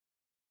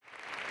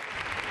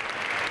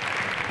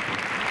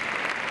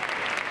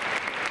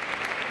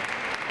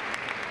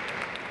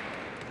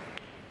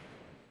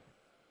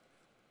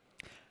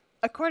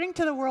According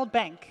to the World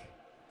Bank,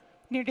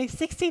 nearly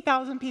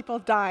 60,000 people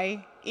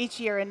die each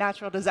year in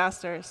natural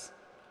disasters,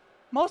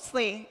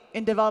 mostly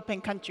in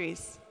developing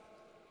countries.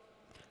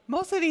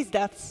 Most of these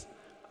deaths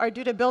are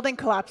due to building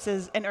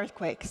collapses and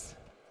earthquakes.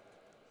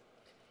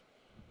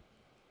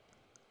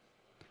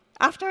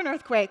 After an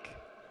earthquake,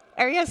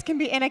 areas can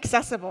be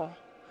inaccessible,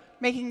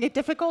 making it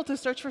difficult to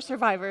search for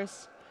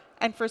survivors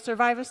and for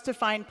survivors to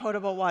find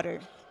potable water.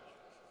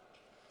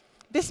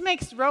 This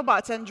makes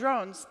robots and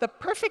drones the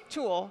perfect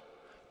tool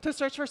to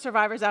search for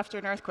survivors after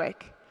an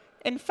earthquake.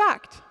 In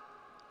fact,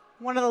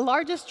 one of the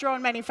largest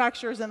drone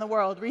manufacturers in the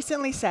world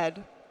recently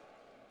said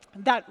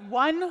that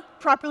one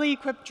properly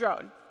equipped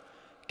drone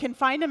can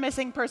find a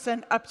missing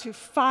person up to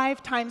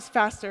 5 times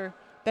faster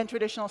than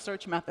traditional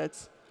search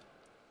methods.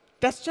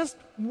 That's just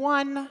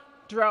one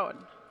drone.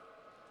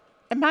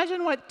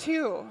 Imagine what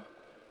 2,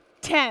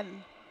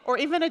 10, or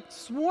even a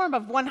swarm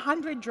of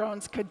 100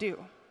 drones could do.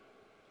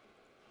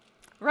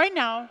 Right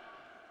now,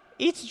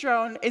 each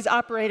drone is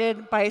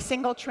operated by a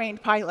single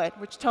trained pilot,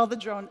 which tells the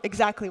drone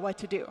exactly what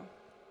to do.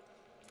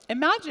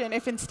 Imagine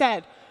if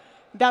instead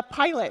that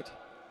pilot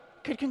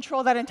could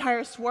control that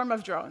entire swarm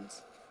of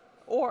drones.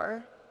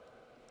 Or,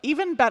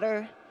 even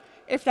better,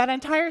 if that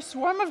entire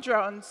swarm of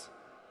drones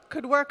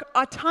could work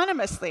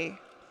autonomously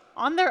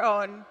on their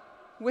own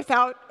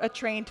without a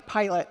trained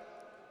pilot.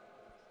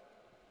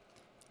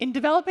 In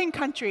developing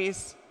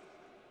countries,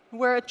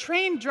 where a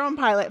trained drone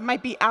pilot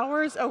might be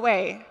hours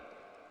away,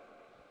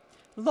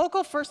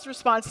 local first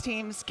response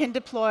teams can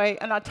deploy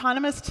an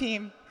autonomous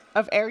team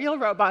of aerial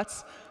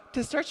robots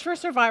to search for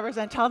survivors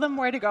and tell them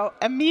where to go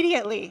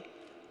immediately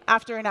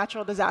after a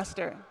natural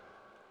disaster,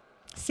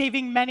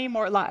 saving many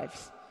more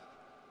lives.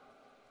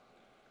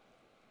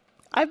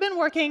 I've been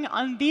working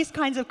on these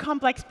kinds of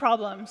complex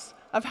problems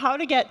of how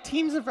to get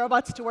teams of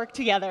robots to work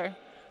together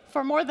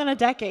for more than a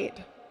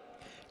decade.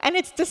 And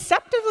it's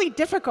deceptively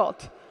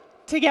difficult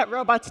to get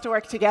robots to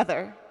work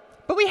together.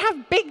 But we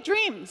have big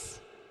dreams.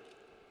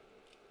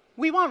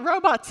 We want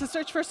robots to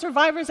search for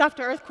survivors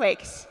after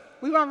earthquakes.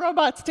 We want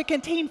robots to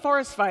contain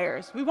forest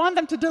fires. We want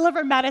them to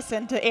deliver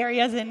medicine to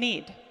areas in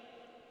need.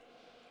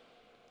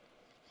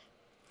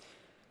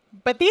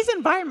 But these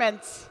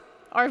environments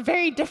are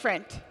very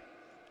different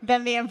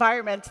than the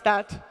environments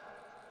that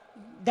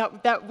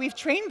we've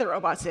trained the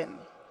robots in.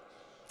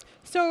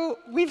 So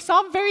we've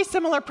solved very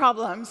similar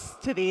problems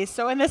to these.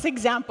 So in this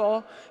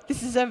example,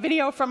 this is a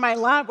video from my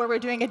lab where we're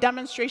doing a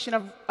demonstration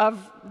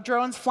of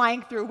drones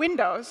flying through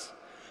windows.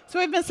 So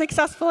we've been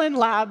successful in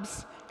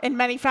labs, in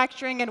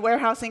manufacturing and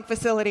warehousing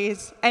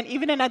facilities, and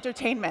even in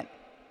entertainment.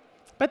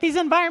 But these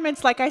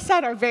environments, like I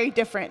said, are very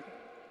different.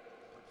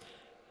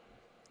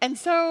 And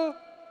so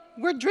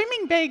we're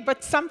dreaming big,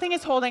 but something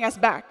is holding us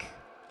back.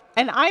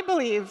 And I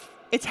believe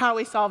it's how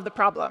we solve the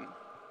problem.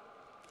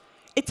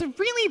 It's a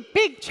really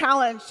big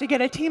challenge to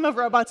get a team of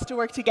robots to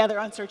work together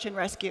on search and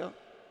rescue.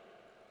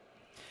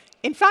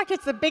 In fact,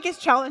 it's the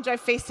biggest challenge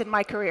I've faced in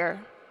my career.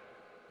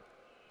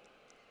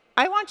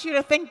 I want you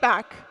to think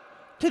back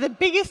to the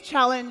biggest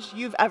challenge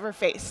you've ever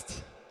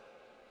faced.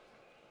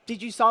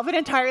 Did you solve it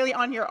entirely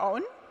on your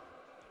own?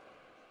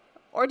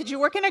 Or did you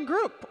work in a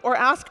group or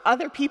ask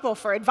other people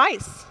for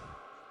advice?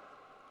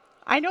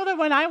 I know that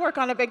when I work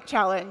on a big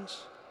challenge,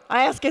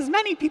 I ask as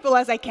many people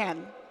as I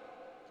can.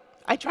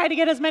 I try to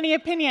get as many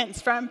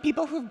opinions from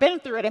people who've been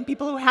through it and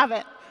people who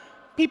haven't,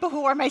 people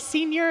who are my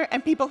senior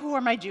and people who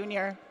are my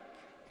junior,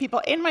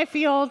 people in my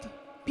field,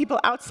 people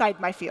outside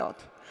my field.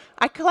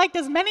 I collect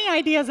as many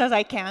ideas as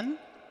I can,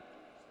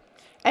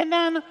 and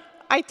then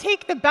I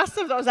take the best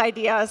of those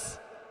ideas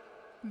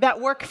that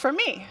work for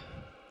me.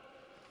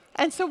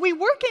 And so we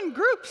work in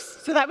groups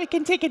so that we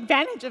can take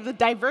advantage of the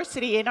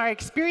diversity in our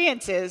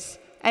experiences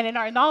and in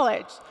our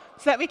knowledge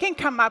so that we can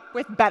come up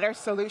with better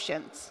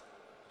solutions.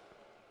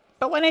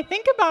 But when I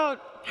think about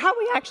how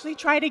we actually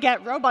try to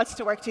get robots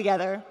to work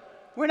together,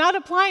 we're not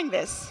applying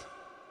this.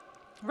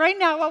 Right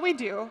now, what we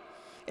do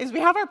is we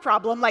have our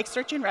problem, like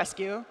search and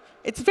rescue.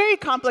 It's very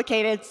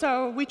complicated,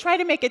 so we try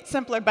to make it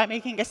simpler by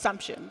making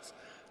assumptions,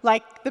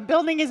 like the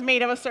building is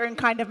made of a certain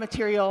kind of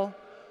material,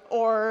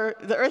 or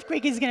the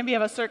earthquake is going to be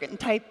of a certain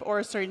type or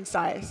a certain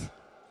size.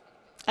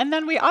 And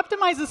then we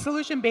optimize the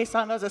solution based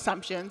on those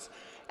assumptions,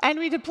 and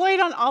we deploy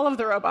it on all of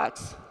the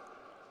robots.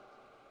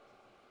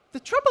 The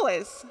trouble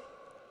is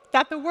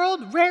that the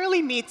world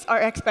rarely meets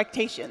our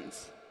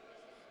expectations.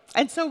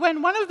 And so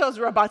when one of those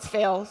robots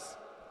fails,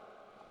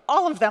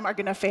 all of them are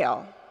going to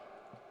fail.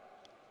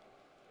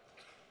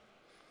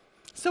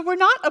 So we're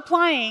not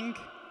applying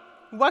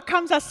what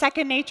comes as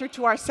second nature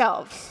to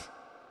ourselves,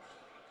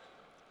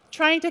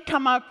 trying to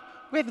come up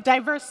with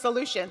diverse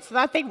solutions so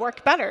that they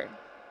work better.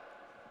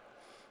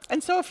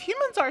 And so if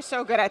humans are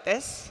so good at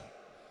this,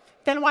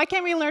 then why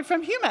can't we learn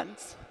from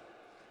humans?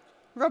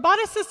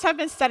 Roboticists have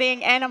been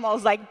studying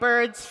animals like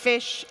birds,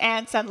 fish,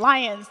 ants, and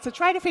lions to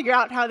try to figure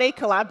out how they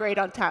collaborate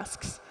on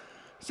tasks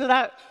so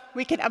that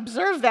we can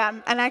observe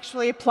them and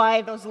actually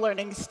apply those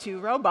learnings to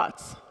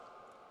robots.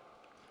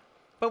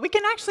 But we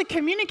can actually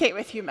communicate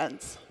with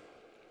humans.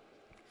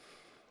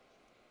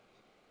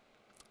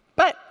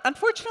 But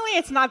unfortunately,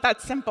 it's not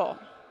that simple.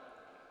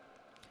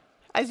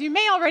 As you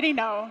may already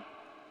know,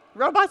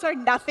 robots are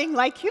nothing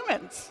like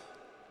humans.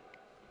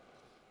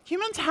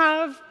 Humans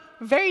have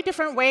very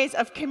different ways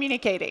of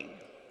communicating.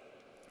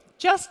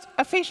 Just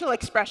a facial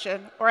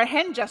expression or a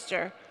hand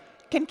gesture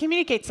can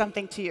communicate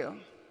something to you.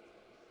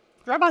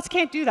 Robots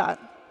can't do that.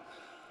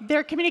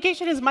 Their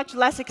communication is much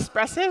less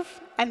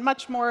expressive and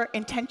much more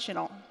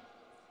intentional.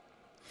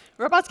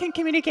 Robots can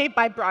communicate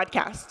by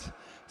broadcast.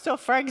 So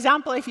for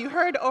example, if you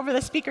heard over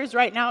the speakers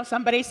right now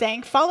somebody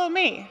saying, "Follow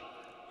me,"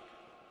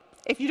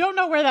 if you don't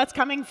know where that's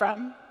coming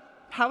from,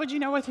 how would you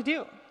know what to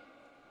do?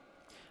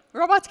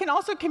 Robots can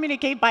also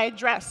communicate by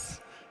address.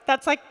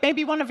 That's like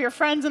maybe one of your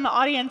friends in the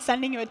audience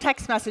sending you a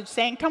text message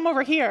saying, "Come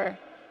over here."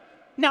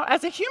 Now,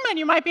 as a human,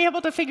 you might be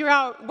able to figure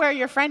out where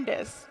your friend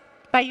is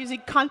by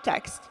using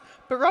context.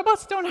 But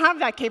robots don't have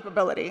that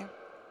capability.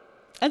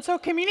 And so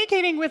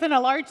communicating within a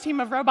large team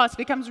of robots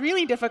becomes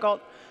really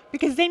difficult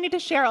because they need to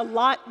share a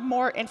lot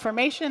more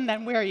information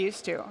than we're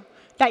used to.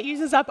 That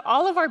uses up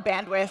all of our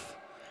bandwidth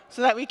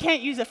so that we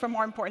can't use it for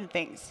more important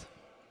things.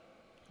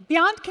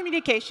 Beyond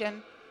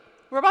communication,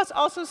 robots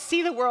also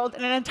see the world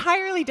in an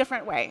entirely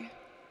different way.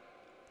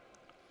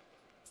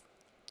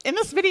 In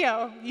this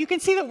video, you can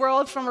see the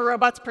world from a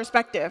robot's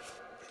perspective.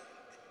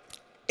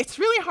 It's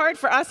really hard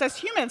for us as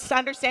humans to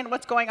understand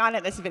what's going on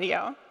in this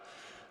video.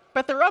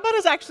 But the robot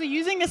is actually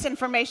using this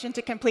information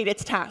to complete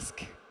its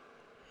task.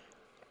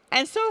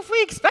 And so if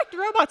we expect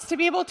robots to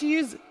be able to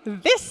use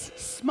this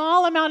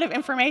small amount of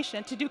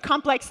information to do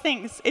complex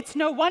things, it's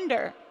no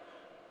wonder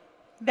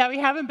that we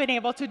haven't been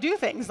able to do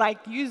things like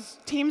use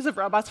teams of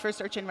robots for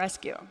search and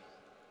rescue.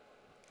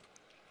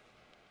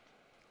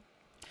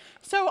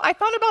 So I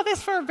thought about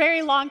this for a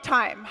very long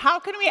time. How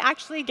can we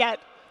actually get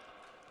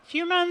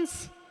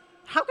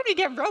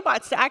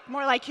robots to act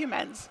more like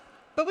humans?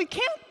 But we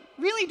can't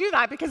really do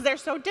that because they're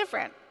so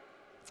different.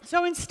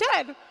 So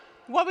instead,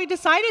 what we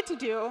decided to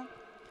do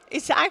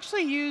is to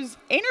actually use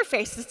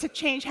interfaces to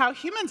change how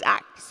humans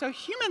act, so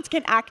humans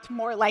can act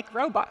more like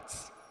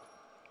robots.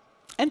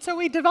 And so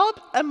we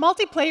developed a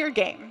multiplayer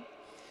game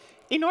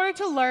in order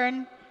to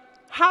learn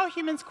how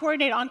humans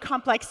coordinate on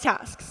complex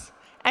tasks.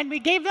 And we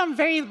gave them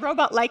very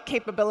robot-like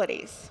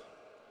capabilities.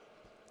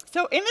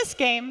 So in this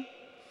game,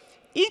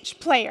 each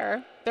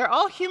player, they're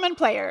all human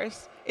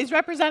players, is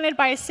represented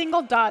by a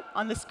single dot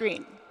on the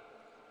screen.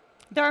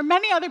 There are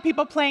many other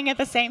people playing at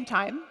the same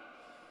time.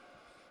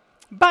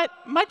 But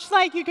much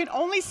like you can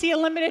only see a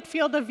limited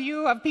field of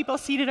view of people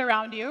seated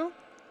around you,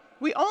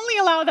 we only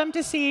allow them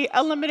to see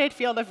a limited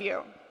field of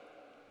view.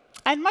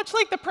 And much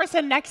like the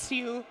person next to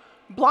you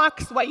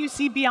blocks what you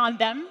see beyond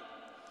them,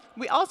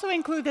 we also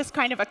include this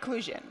kind of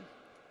occlusion.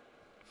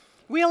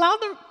 We allow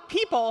the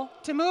people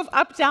to move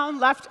up, down,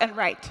 left, and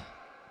right.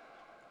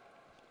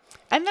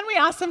 And then we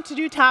ask them to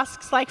do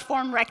tasks like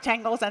form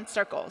rectangles and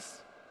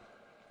circles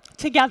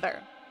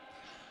together.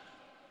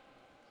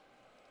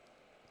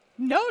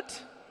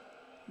 Note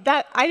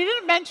that I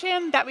didn't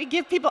mention that we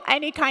give people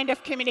any kind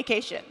of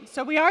communication.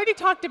 So we already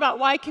talked about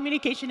why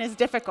communication is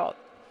difficult.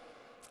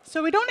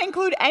 So we don't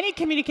include any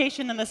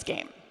communication in this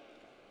game.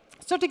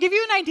 So to give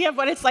you an idea of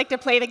what it's like to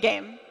play the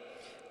game,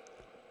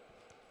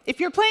 if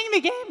you're playing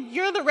the game,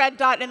 you're the red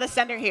dot in the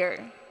center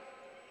here.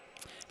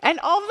 And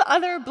all the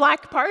other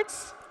black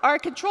parts are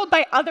controlled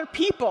by other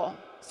people.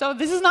 So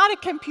this is not a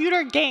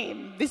computer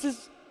game. This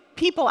is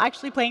people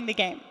actually playing the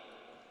game.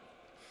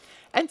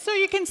 And so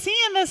you can see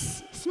in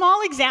this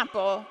small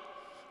example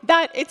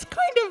that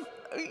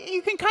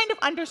you can kind of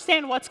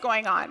understand what's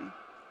going on.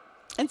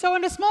 And so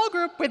in a small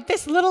group with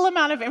this little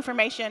amount of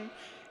information,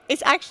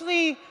 it's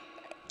actually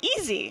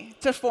easy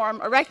to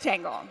form a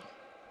rectangle.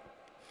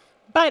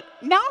 But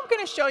now I'm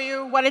going to show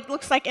you what it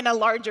looks like in a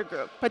larger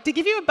group. But to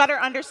give you a better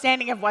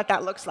understanding of what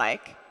that looks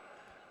like,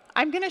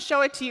 I'm going to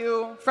show it to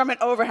you from an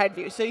overhead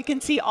view so you can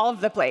see all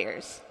of the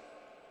players.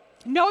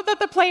 Note that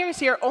the players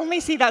here only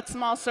see that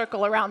small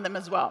circle around them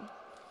as well.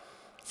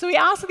 So we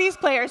ask these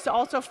players to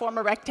also form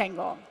a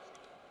rectangle.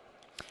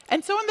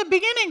 And so in the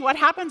beginning, what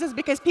happens is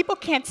because people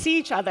can't see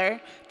each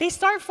other, they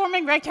start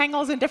forming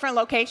rectangles in different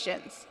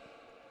locations.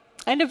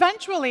 And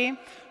eventually,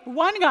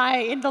 one guy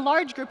in the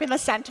large group in the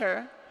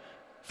center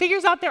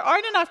figures out there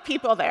aren't enough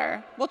people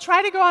there. We'll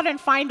try to go out and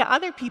find the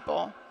other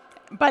people,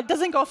 but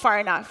doesn't go far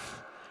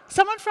enough.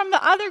 Someone from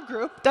the other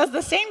group does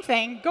the same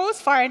thing, goes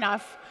far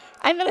enough,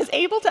 and then is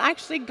able to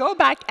actually go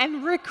back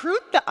and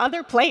recruit the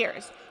other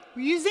players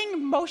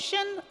using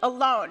motion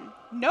alone.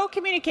 No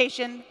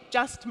communication,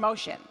 just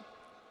motion.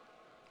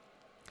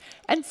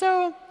 And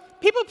so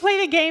people play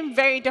the game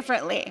very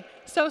differently.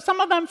 So some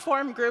of them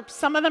form groups,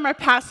 some of them are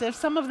passive,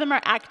 some of them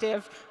are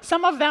active,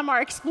 some of them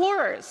are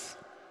explorers.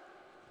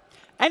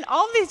 And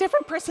all of these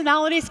different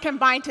personalities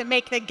combine to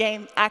make the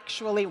game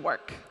actually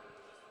work.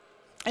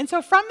 And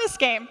so from this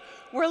game,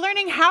 we're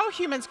learning how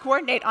humans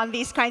coordinate on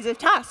these kinds of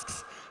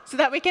tasks so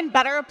that we can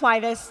better apply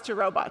this to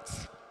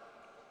robots.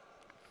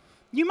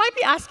 You might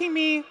be asking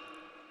me,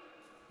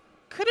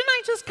 couldn't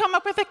I just come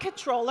up with a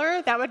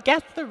controller that would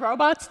get the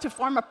robots to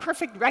form a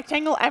perfect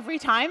rectangle every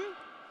time?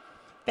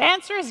 The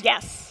answer is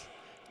yes.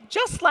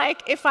 Just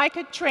like if I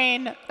could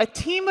train a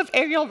team of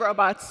aerial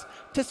robots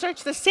to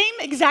search the same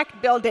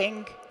exact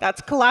building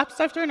that's collapsed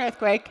after an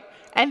earthquake,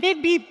 and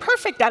they'd be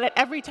perfect at it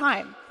every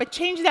time. But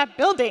change that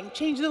building,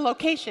 change the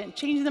location,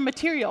 change the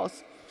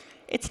materials.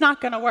 It's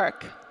not going to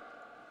work.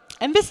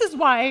 And this is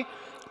why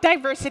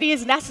diversity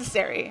is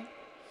necessary.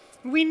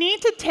 We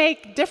need to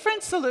take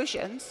different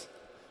solutions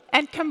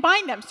and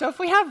combine them. So if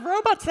we have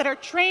robots that are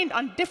trained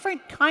on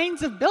different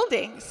kinds of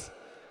buildings,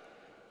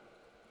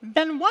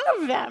 then one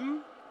of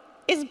them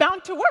is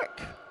bound to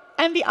work,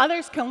 and the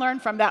others can learn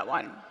from that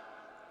one.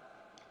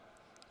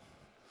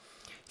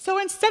 So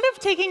instead of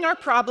taking our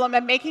problem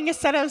and making a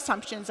set of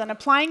assumptions and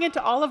applying it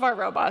to all of our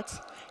robots,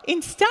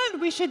 instead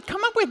we should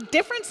come up with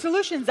different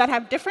solutions that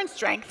have different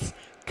strengths,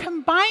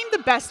 combine the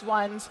best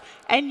ones,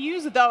 and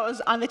use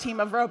those on the team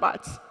of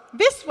robots.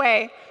 This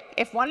way,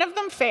 if one of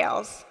them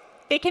fails,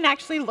 they can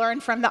actually learn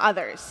from the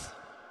others.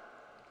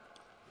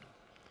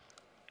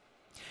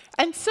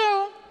 And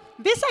so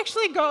this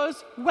actually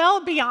goes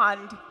well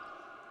beyond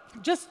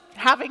just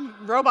having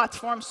robots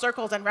form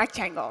circles and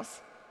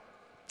rectangles.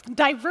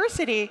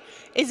 Diversity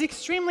is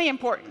extremely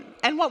important.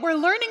 And what we're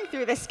learning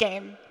through this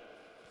game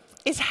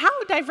is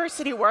how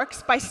diversity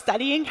works by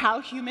studying how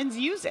humans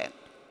use it.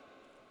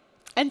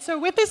 And so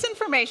with this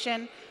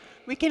information,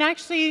 we can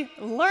actually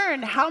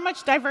learn how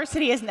much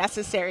diversity is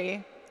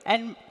necessary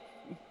and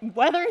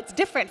whether it's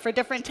different for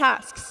different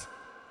tasks,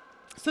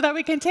 so that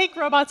we can take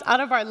robots out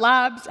of our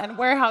labs and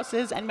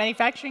warehouses and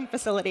manufacturing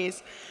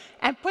facilities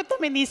and put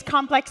them in these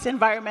complex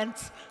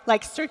environments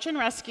like search and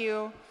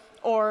rescue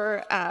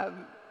or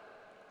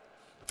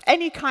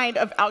any kind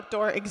of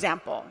outdoor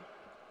example.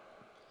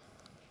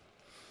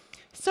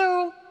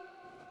 So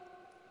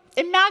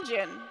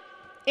imagine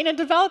in a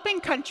developing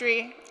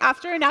country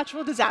after a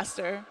natural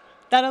disaster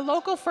that a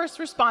local first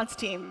response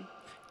team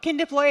can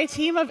deploy a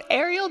team of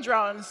aerial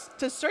drones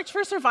to search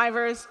for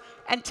survivors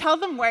and tell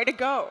them where to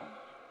go.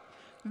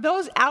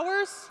 Those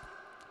hours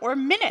or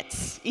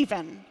minutes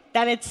even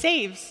that it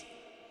saves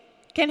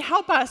can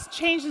help us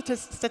change the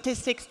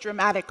statistics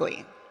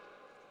dramatically.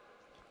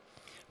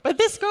 But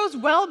this goes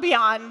well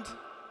beyond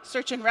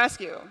search and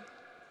rescue.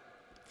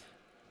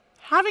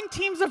 Having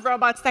teams of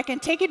robots that can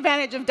take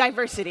advantage of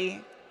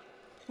diversity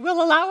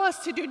will allow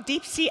us to do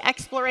deep-sea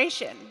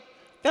exploration.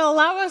 They'll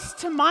allow us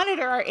to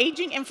monitor our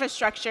aging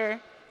infrastructure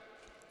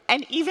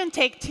and even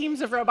take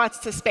teams of robots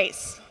to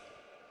space.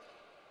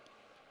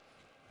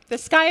 The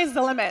sky is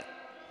the limit.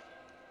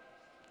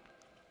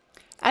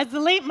 As the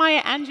late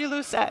Maya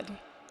Angelou said,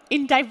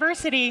 in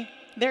diversity,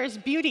 there is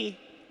beauty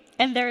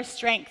and there is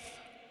strength.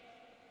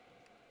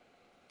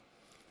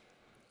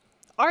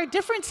 Our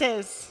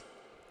differences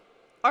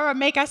are what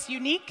make us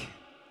unique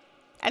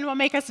and what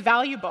make us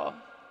valuable.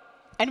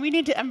 And we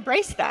need to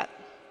embrace that.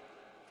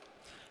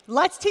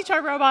 Let's teach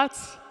our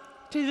robots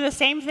to do the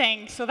same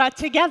thing so that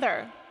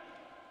together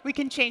we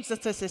can change the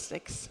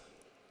statistics.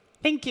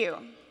 Thank you.